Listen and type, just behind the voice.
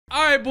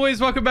All right, boys,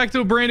 welcome back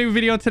to a brand new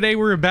video. Today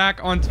we're back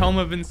on Tome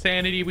of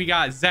Insanity. We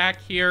got Zach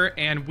here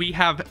and we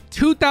have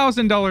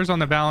 $2,000 on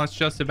the balance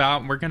just about,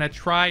 and we're gonna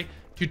try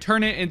to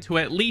turn it into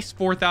at least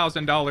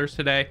 $4,000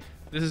 today.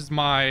 This is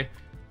my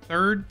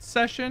third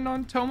session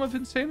on Tome of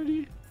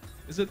Insanity.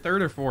 Is it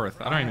third or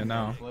fourth? I don't even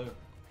know.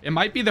 It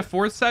might be the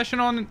fourth session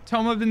on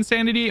Tome of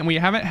Insanity, and we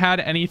haven't had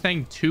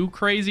anything too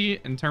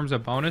crazy in terms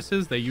of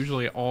bonuses. They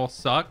usually all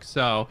suck,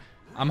 so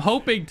I'm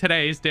hoping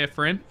today's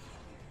different.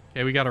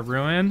 Okay, we got a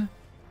ruin.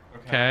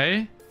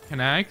 Okay,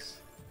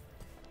 connects.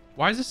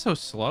 Why is this so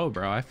slow,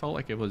 bro? I felt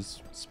like it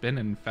was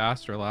spinning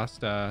faster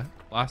last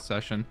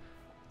session.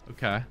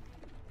 Okay,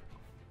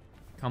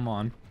 come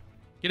on,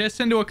 get us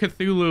into a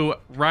Cthulhu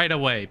right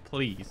away,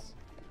 please.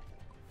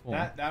 Cool.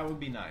 That would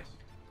be nice.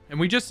 And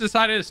we just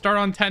decided to start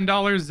on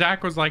 $10.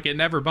 Zach was like, it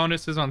never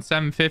bonuses on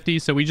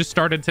 $7.50, so we just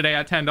started today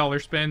at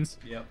 $10 spins.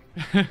 Yep.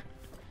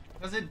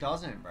 Because it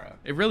doesn't, bro.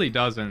 It really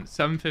doesn't.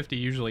 $7.50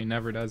 usually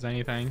never does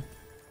anything.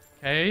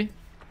 Okay.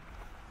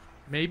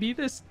 Maybe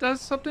this does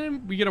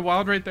something. We get a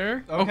wild right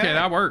there. Okay,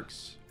 that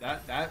works.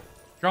 That.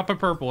 Drop a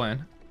purple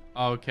in.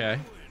 Okay.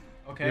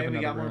 Okay, we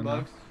got more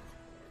bucks.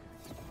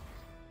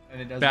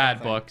 And it does bad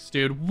nothing. Books,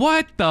 dude.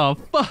 What the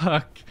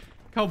fuck?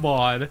 Come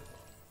on.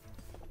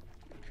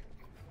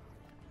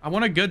 I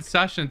want a good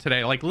session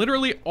today. Like,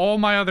 literally all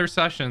my other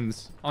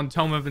sessions on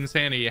Tome of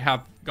Insanity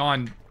have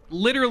gone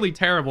literally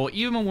terrible.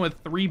 Even with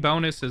 3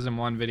 bonuses in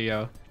one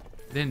video.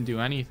 It didn't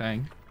do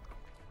anything.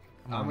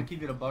 I'm gonna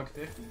keep it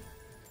 $1.50.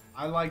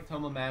 I like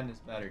Tome of Madness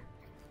better.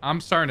 I'm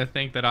starting to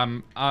think that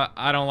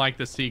I don't like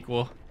the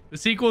sequel. The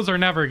sequels are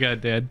never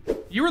good, dude.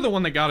 You were the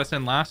one that got us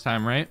in last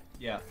time, right?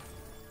 Yeah.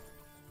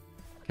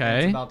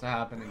 Okay. It's about to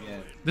happen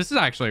again. This is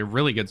actually a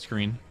really good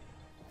screen.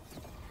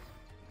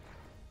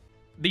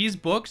 These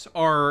books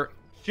are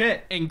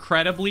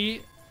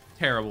incredibly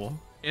terrible.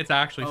 It's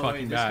actually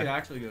fucking bad. This could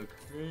actually go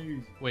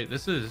crazy. Wait,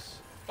 this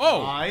is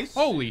nice.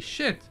 Holy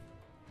shit.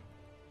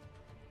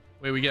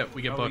 Wait, we get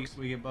books.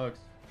 We get books.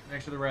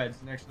 Next to the reds.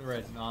 Next to the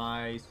reds.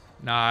 Nice.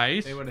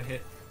 Nice. They would have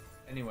hit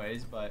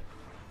anyways, but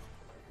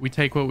we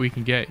take what we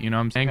can get, you know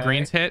what I'm saying? Okay.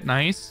 Greens hit.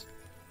 Nice.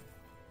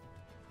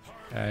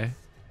 Okay.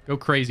 Go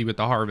crazy with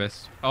the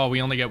harvest. Oh,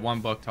 we only get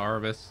 1 book to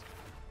harvest.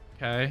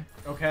 Okay.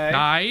 Okay.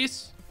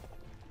 Nice.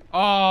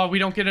 Oh, we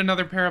don't get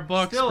another pair of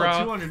books, Still bro.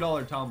 a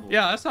 $200 tumble.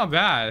 Yeah, that's not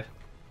bad.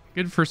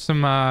 Good for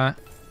some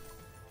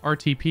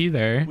RTP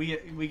there.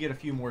 We get a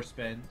few more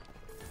spins.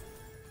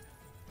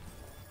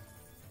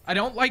 I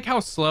don't like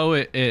how slow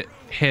it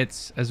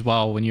hits as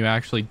well when you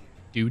actually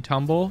do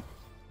tumble.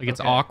 Like,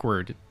 it's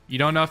awkward. You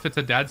don't know if it's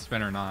a dead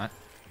spin or not.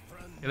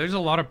 Yeah, there's a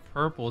lot of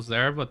purples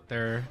there, but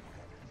they're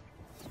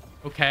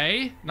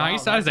okay.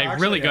 Nice. Wow, that is a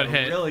really good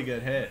hit. Really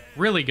good hit.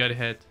 Really good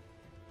hit.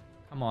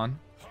 Come on.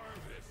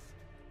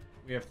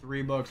 We have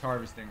 3 books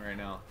harvesting right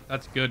now.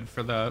 That's good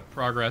for the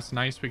progress.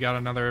 Nice. We got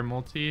another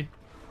multi.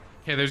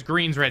 Okay, there's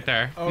greens right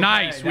there. Okay,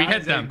 nice. We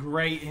hit them.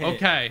 Great hit.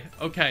 Okay.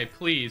 Okay,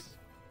 please.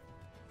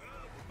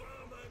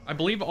 I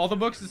believe all the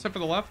books except for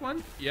the left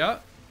one. Yeah.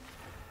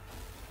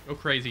 Go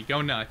crazy.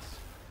 Go nuts.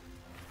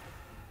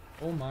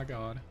 Oh my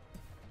god.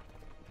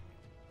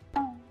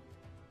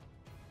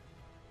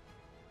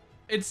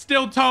 It's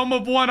still Tome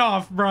of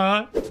One-Off,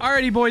 bruh.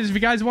 Alrighty, boys. If you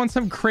guys want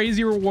some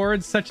crazy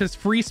rewards such as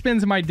free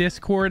spins in my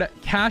Discord,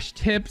 cash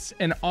tips,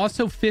 and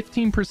also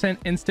 15%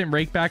 instant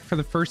rakeback for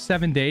the first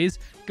 7 days,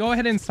 go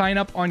ahead and sign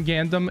up on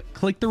Gandom.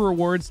 Click the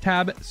rewards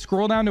tab,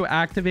 scroll down to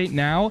activate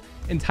now,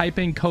 and type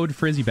in code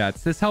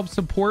Frizzybets. This helps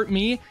support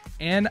me,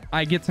 and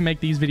I get to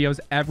make these videos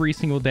every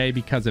single day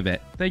because of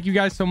it. Thank you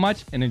guys so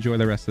much, and enjoy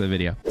the rest of the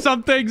video.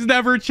 Some things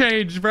never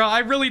change, bro. I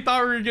really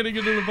thought we were gonna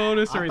get into the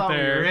bonus right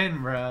there. We were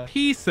in, bro.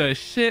 Piece of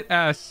shit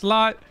ass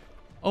slot.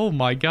 Oh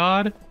my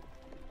god.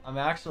 I'm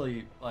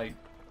actually like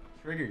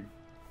triggered.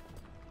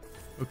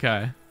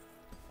 Okay.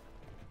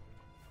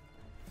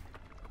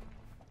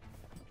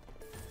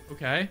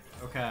 Okay.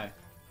 Okay.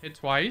 Hit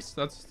twice.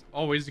 That's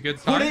always a good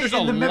sign. Put it There's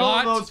in the middle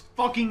of lot those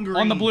fucking greens.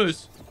 on the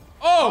blues.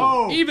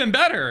 Oh, Oh. even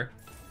better.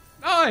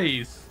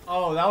 Nice.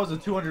 Oh, that was a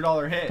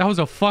 $200 hit. That was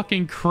a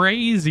fucking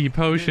crazy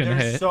potion Dude,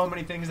 there's hit. so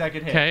many things that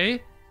could hit.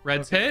 Okay.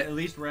 Reds hit. At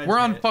least reds We're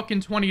on hit.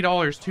 fucking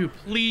 $20 too.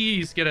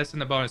 Please get us in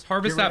the bonus.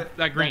 Harvest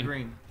that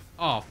green.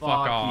 Oh, fuck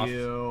off.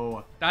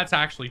 You. That's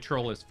actually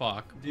troll as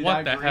fuck. Dude,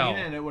 What that the green hell?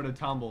 and it would have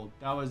tumbled.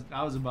 That was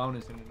a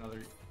bonus in another.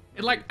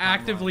 It like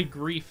actively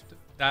griefed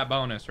that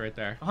bonus right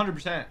there.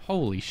 100%.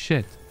 Holy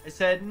shit. It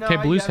said no. Okay,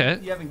 blues you haven't-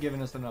 hit. You haven't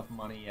given us enough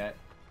money yet.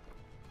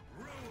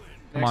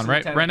 Come on,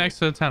 right next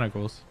to the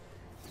tentacles.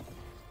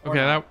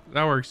 Okay,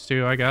 that works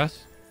too, I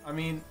guess. I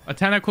mean, a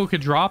tentacle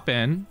could drop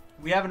in,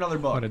 we have another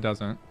book, but it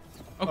doesn't.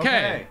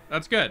 Okay,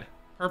 that's good.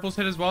 Purple's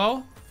hit as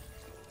well.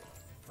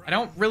 I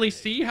don't really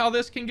see how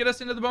this can get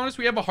us into the bonus.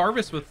 We have a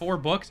harvest with 4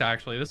 books,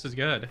 actually. This is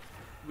good.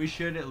 We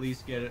should at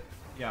least get it.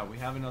 Yeah, we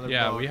have another book.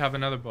 Yeah, we have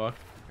another book.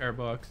 Pair of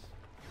books.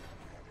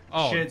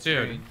 Oh, Shit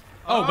dude. screen.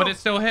 Oh, but it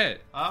still hit.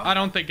 Oh. I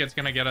don't think it's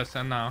going to get us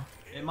in, though.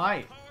 It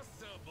might.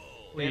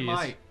 Please. It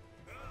might.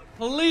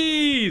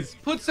 Please.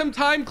 Put some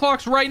time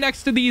clocks right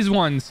next to these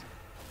ones.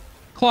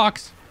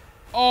 Clocks.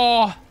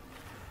 Oh.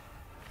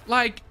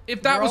 Like,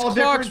 if that They're was all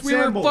clocks, different we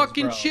were symbols,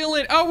 fucking bro.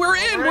 chilling. Oh, we're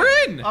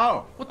in.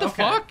 Oh. What the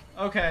okay. fuck?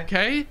 Okay.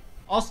 Okay.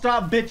 I'll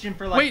stop bitching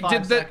for like Wait,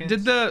 5 seconds.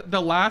 did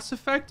the last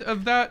effect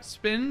of that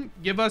spin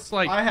give us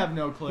like? I have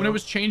no clue. When it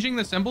was changing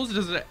the symbols,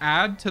 does it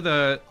add to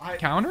the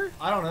counter?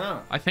 I don't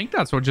know. I think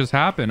that's what just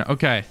happened.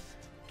 Okay.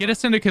 Get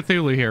us into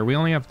Cthulhu here. We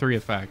only have 3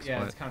 effects. Yeah,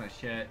 but it's kind of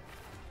shit.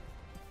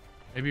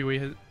 maybe we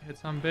hit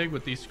something big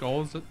with these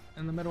skulls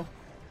in the middle.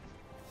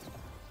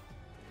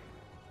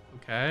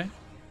 Okay.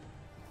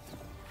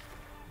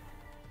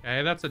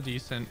 Okay, that's a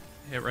decent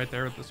hit right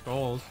there with the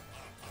skulls.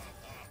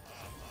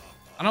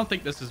 I don't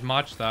think this is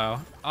much though.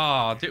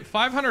 Oh, dude,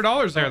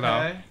 $500 there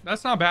though.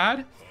 That's not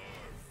bad.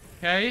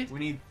 Okay. We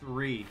need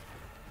 3.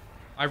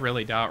 I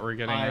really doubt we're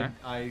getting there.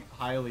 I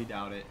highly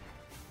doubt it.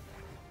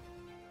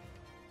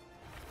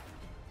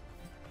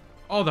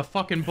 Oh, the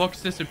fucking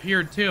books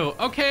disappeared too.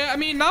 Okay, I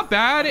mean, not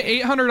bad.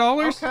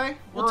 $800. Okay,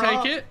 we'll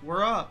take it.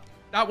 We're up.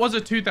 That was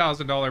a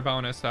 $2,000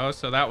 bonus though,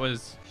 so that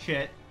was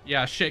shit.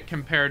 Yeah, shit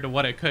compared to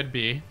what it could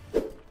be.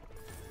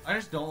 I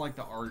just don't like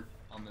the art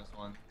on this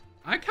one.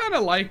 I kind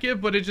of like it,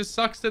 but it just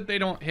sucks that they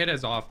don't hit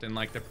as often.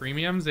 Like the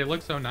premiums, they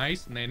look so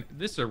nice, and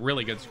this is a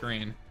really good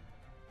screen.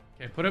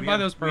 Okay, put it by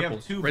those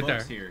purples. We have 2 right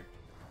books there. here.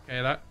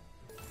 Okay, that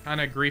kind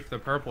of griefed the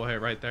purple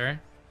hit right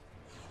there.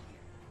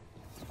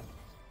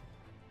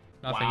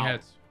 Nothing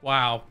hits.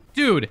 Wow.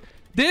 Dude,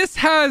 this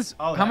has...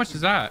 how much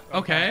is that?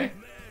 Okay.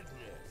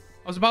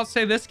 I was about to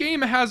say, this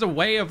game has a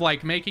way of,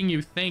 like, making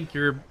you think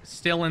you're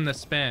still in the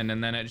spin,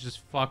 and then it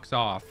just fucks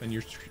off, and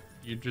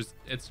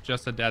it's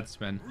just a dead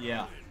spin.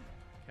 Yeah.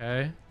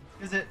 Okay.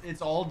 Because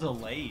it's all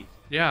delayed.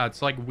 Yeah,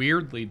 it's, like,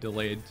 weirdly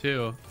delayed,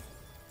 too.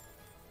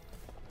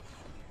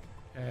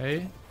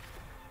 Okay.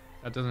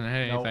 That doesn't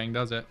hit anything,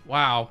 does it?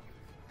 Wow.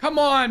 Come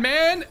on,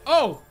 man!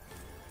 Oh!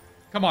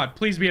 Come on,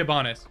 please be a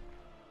bonus.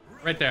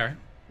 Right there.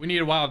 We need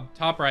a wild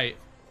top right.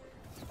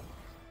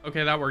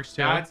 Okay, that works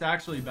too. That's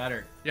actually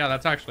better. Yeah,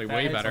 that's actually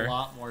way better. A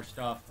lot more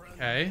stuff.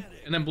 Okay,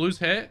 and then blues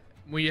hit.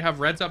 We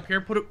have reds up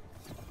here. Put it.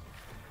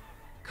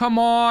 Come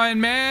on,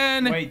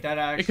 man. Wait, that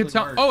actually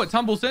works. Oh, it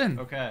tumbles in.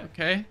 Okay.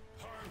 Okay.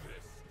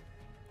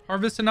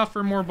 Harvest enough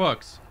for more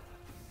books.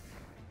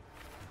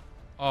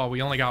 Oh,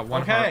 we only got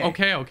one.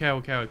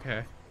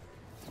 Okay.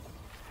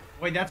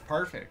 Wait, that's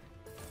perfect.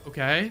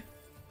 Okay.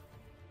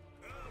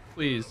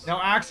 Please. Now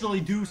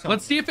actually do something.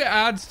 Let's see if it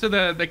adds to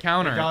the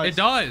counter. It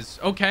does.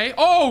 Okay.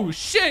 Oh,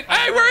 shit.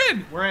 Hey, we're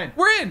in. We're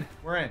in.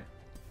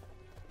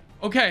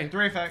 Okay.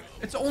 3 effects.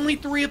 It's only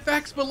 3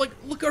 effects, but like,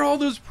 look at all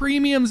those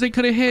premiums they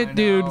could have hit,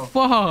 dude.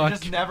 Fuck. It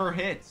just never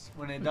hits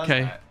when it does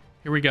that. Okay.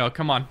 Here we go.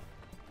 Come on.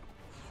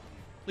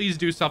 Please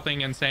do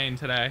something insane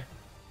today.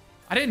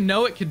 I didn't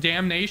know it could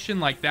damnation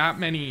like that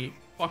many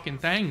fucking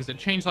things. It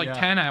changed like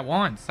 10 at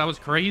once. That was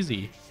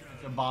crazy.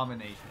 It's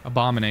abomination.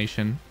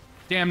 Abomination.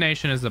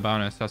 Damnation is the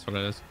bonus. That's what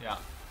it is. Yeah.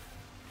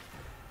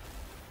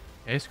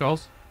 Okay,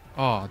 skulls.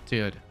 Oh,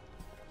 dude.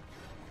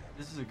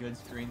 This is a good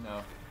screen,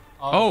 though.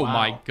 Oh wow.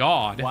 My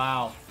God.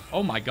 Wow.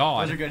 Oh, my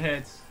God. Those are good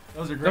hits.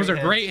 Those are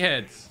great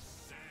hits.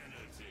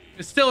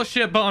 It's still a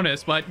shit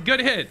bonus, but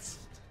good hits.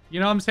 You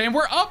know what I'm saying?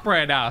 We're up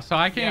right now, so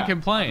I can't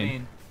complain. I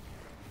mean,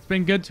 it's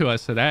been good to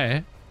us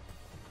today.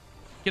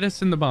 Get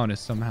us in the bonus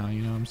somehow,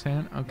 you know what I'm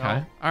saying? Okay.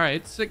 No. All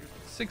right,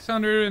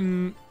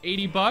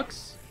 680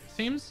 bucks,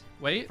 seems.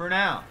 Wait. For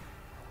now.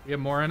 We have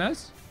more in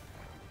us.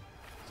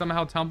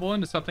 Somehow tumble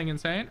into something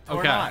insane. Okay.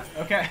 Or not.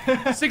 Okay.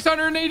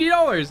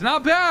 $680.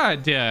 Not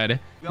bad, dude.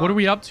 What are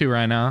we up to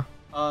right now?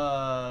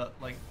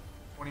 Like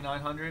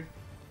 2,900.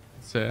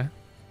 Let's see.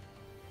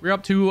 We're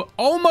up to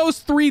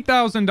almost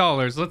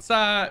 $3,000. Let's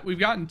we've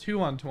gotten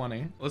 2 on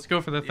 20. Let's go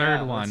for the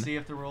third one. Let's see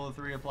if the rule of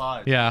 3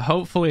 applies. Yeah,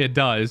 hopefully it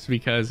does,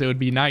 because it would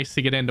be nice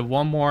to get into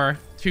one more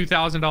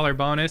 $2,000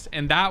 bonus,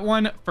 and that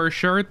one for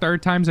sure,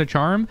 3rd time's a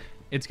charm.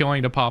 It's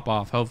going to pop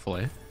off,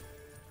 hopefully.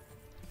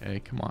 Okay,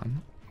 come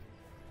on.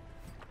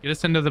 Get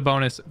us into the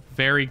bonus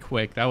very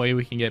quick. That way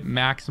we can get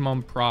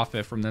maximum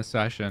profit from this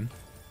session.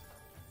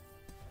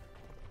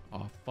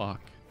 Oh,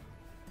 fuck.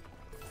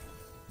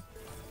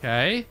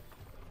 Okay.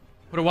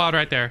 Put a wild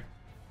right there.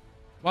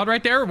 Wild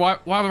right there? Wild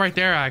right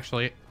there,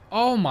 actually.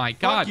 Oh, my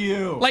God. Fuck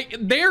you. Like,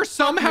 they're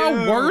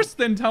somehow worse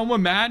than Tome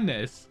of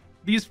Madness.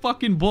 These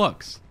fucking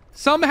books.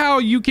 Somehow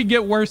you could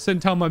get worse than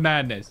Tome of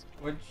Madness.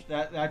 Which,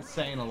 that's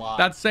saying a lot.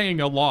 That's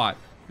saying a lot.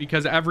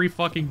 Because every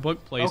fucking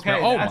book placement.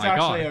 Okay, oh my God.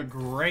 That's actually a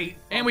great.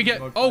 And we get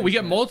we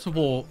get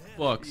multiple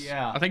books.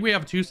 Yeah. I think we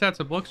have 2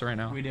 sets of books right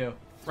now. We do.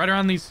 Right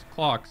around these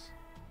clocks.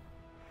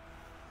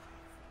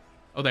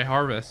 Oh, they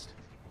harvest.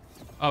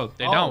 Oh,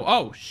 they don't.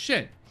 Oh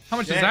shit. How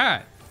much is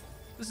that?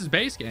 This is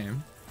base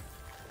game.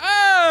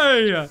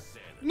 Hey!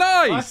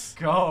 Nice. Let's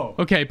go.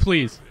 Okay,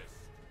 please.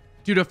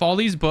 Dude, if all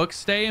these books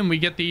stay and we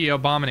get the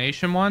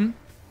abomination one,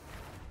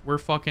 we're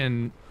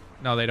fucking...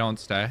 No, they don't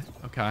stay.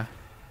 Okay.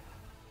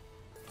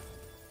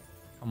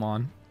 Come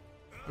on.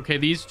 Okay,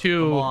 these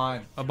 2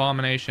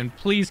 abomination.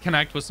 Please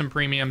connect with some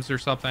premiums or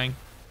something.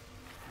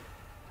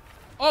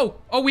 Oh,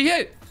 we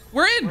hit.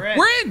 We're in.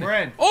 We're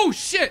in. Oh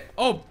shit.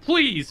 Oh,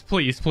 please.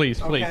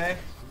 Okay.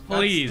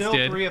 Please, That's still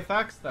dude. 3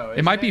 effects though.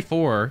 It might be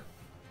 4.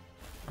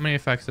 How many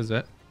effects is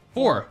it?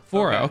 Four.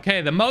 Okay.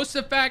 Okay, the most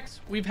effects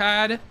we've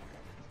had,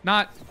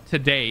 not to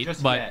date,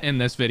 Just but yet. in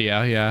this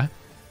video. Yeah.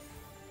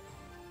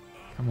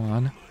 Come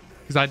on.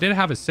 Because I did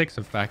have a 6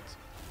 effect.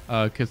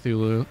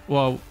 Cthulhu.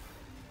 Well,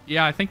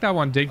 yeah, I think that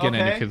one did get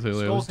into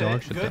Cthulhu. It was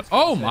dog shit, though.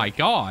 Oh my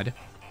god.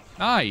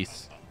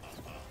 Nice.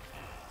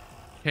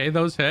 Okay,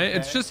 those hit.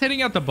 It's just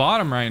hitting at the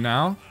bottom right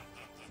now.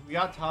 We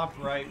got top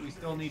right. We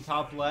still need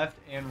top left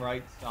and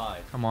right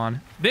side. Come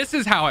on. This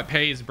is how it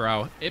pays,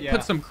 bro. It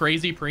puts some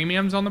crazy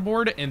premiums on the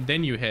board, and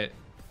then you hit.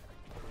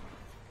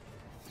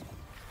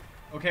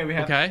 Okay, we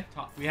have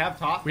top. We have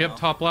top. We have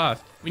top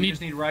left. We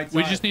just need right side.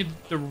 We just need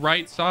the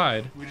right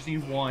side. We just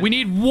need one. We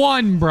need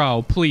one,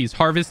 bro. Please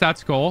harvest that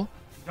skull.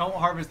 Don't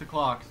harvest the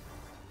clocks.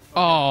 Okay.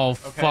 Oh,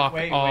 fuck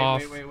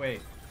off.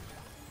 Wait.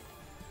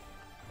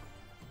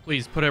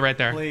 Please put it right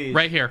there. Please.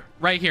 Right here.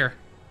 Right here.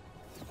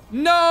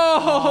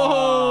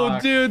 No,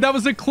 fuck. Dude, that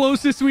was the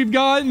closest we've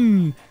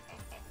gotten.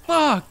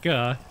 Fuck.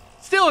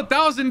 Still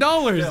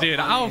 $1,000, dude.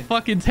 I'll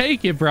fucking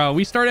take it, bro.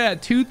 We started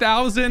at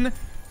 2,000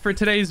 for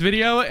today's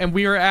video, and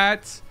we are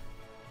at,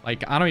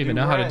 like, I don't even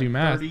know how to do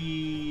math.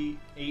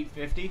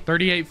 38.50.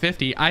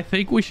 38.50. I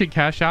think we should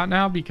cash out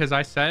now because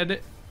I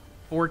said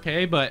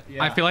 4K, but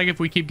I feel like if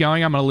we keep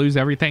going, I'm gonna lose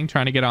everything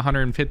trying to get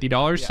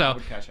 $150.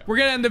 So we're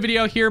gonna end the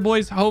video here,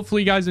 boys.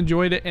 Hopefully you guys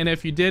enjoyed it, and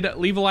if you did,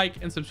 leave a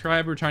like and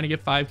subscribe. We're trying to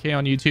get 5K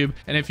on YouTube,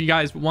 and if you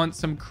guys want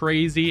some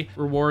crazy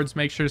rewards,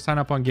 make sure to sign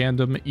up on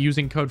Gandom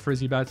using code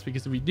Frizzybets,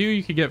 because if you do,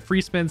 you could get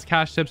free spins,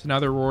 cash tips, and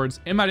other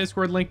rewards in my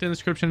Discord, linked in the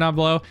description down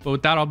below. But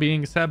with that all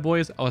being said,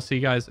 boys, I'll see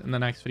you guys in the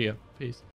next video. Peace.